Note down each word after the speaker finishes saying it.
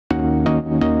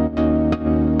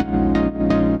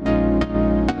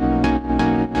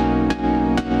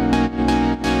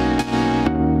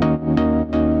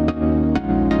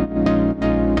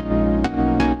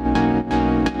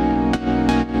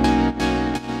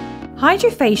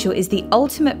HydraFacial is the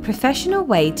ultimate professional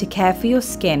way to care for your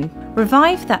skin.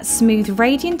 Revive that smooth,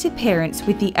 radiant appearance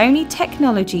with the only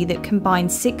technology that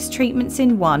combines 6 treatments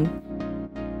in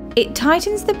one. It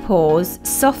tightens the pores,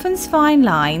 softens fine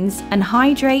lines, and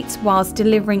hydrates whilst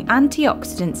delivering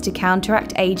antioxidants to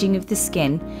counteract aging of the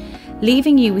skin,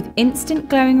 leaving you with instant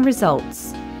glowing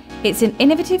results. It's an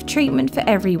innovative treatment for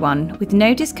everyone, with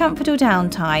no discomfort or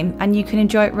downtime, and you can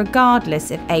enjoy it regardless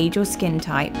of age or skin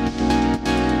type.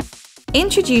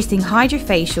 Introducing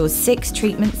HydraFacial's 6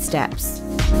 treatment steps.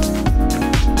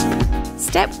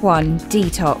 Step 1.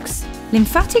 Detox.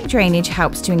 Lymphatic drainage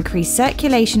helps to increase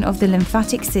circulation of the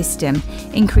lymphatic system,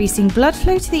 increasing blood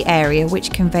flow to the area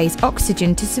which conveys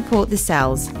oxygen to support the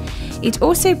cells. It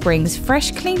also brings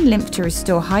fresh, clean lymph to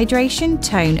restore hydration,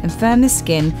 tone and firm the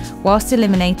skin whilst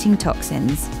eliminating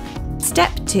toxins.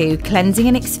 Step 2. Cleansing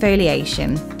and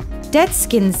exfoliation. Dead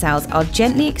skin cells are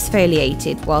gently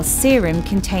exfoliated while serum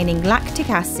containing lactic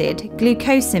acid,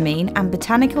 glucosamine and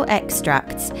botanical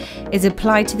extracts is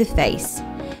applied to the face.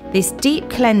 This deep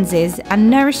cleanses and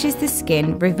nourishes the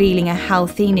skin, revealing a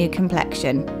healthy new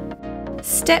complexion.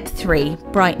 Step 3.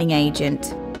 Brightening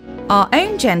agent. Our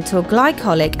own gentle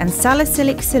glycolic and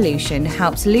salicylic solution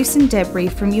helps loosen debris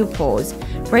from your pores,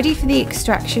 ready for the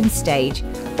extraction stage,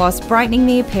 whilst brightening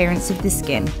the appearance of the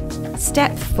skin.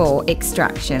 Step 4.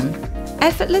 Extraction.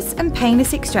 Effortless and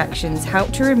painless extractions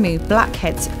help to remove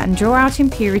blackheads and draw out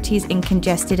impurities in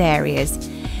congested areas,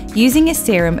 using a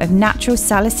serum of natural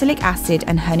salicylic acid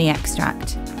and honey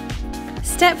extract.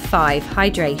 Step 5.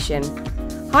 Hydration.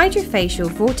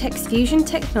 HydraFacial Vortex Fusion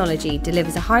technology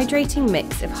delivers a hydrating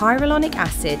mix of hyaluronic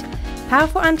acid,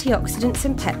 powerful antioxidants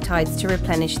and peptides to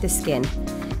replenish the skin.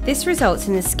 This results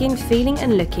in the skin feeling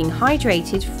and looking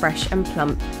hydrated, fresh and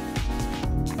plump.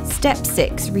 Step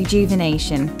 6.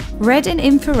 Rejuvenation. Red and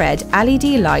infrared LED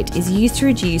light is used to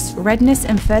reduce redness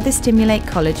and further stimulate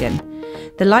collagen.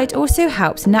 The light also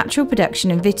helps natural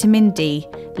production of vitamin D,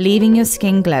 leaving your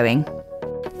skin glowing.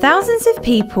 Thousands of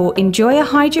people enjoy a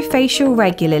HydraFacial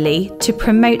regularly to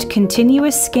promote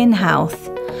continuous skin health.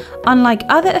 Unlike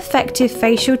other effective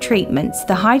facial treatments,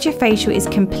 the HydraFacial is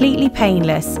completely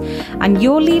painless, and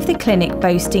you'll leave the clinic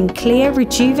boasting clear,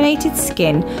 rejuvenated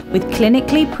skin with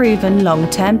clinically proven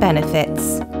long-term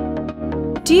benefits.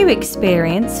 Do you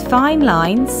experience fine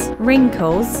lines,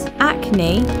 wrinkles,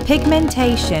 acne,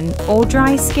 pigmentation or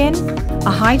dry skin?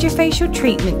 A HydraFacial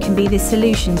treatment can be the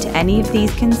solution to any of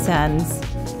these concerns.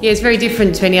 Yeah, it's very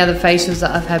different to any other facials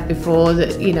that I've had before.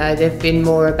 That, you know, they've been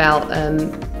more about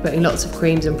putting lots of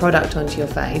creams and product onto your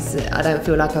face. I don't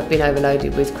feel like I've been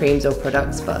overloaded with creams or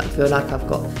products, but I feel like I've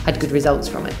had good results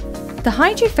from it. The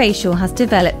HydraFacial has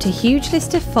developed a huge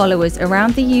list of followers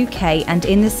around the UK and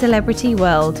in the celebrity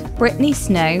world. Brittany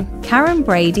Snow, Karen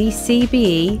Brady,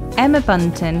 CBE, Emma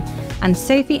Bunton and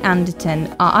Sophie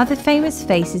Anderton are other famous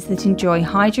faces that enjoy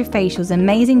HydraFacial's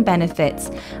amazing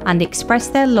benefits and express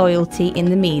their loyalty in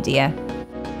the media.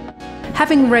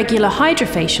 Having regular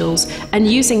HydraFacials and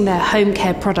using their home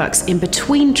care products in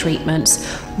between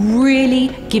treatments really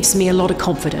gives me a lot of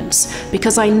confidence,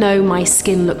 because I know my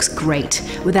skin looks great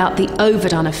without the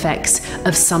overdone effects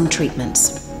of some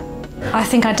treatments. I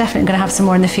think I'm definitely going to have some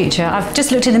more in the future. I've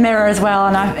just looked in the mirror as well,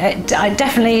 and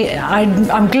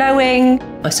I'm glowing.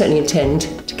 I certainly intend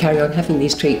to carry on having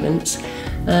these treatments,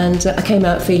 and I came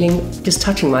out feeling, just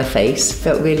touching my face,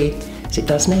 felt really, as it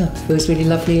does now, feels really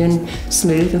lovely and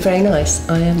smooth and very nice.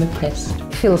 I am impressed.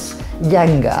 It feels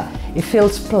younger, it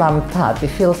feels plumped up, it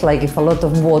feels like if a lot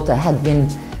of water had been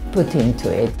put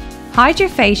into it.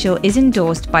 HydraFacial is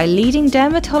endorsed by leading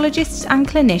dermatologists and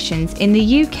clinicians in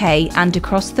the UK and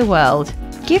across the world.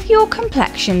 Give your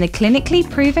complexion the clinically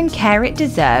proven care it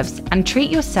deserves and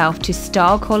treat yourself to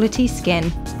star quality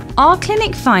skin. Our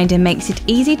Clinic Finder makes it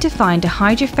easy to find a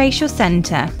HydraFacial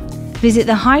centre. Visit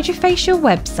the HydraFacial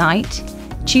website,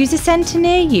 choose a centre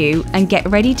near you and get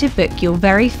ready to book your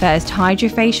very first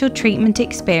HydraFacial treatment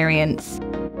experience.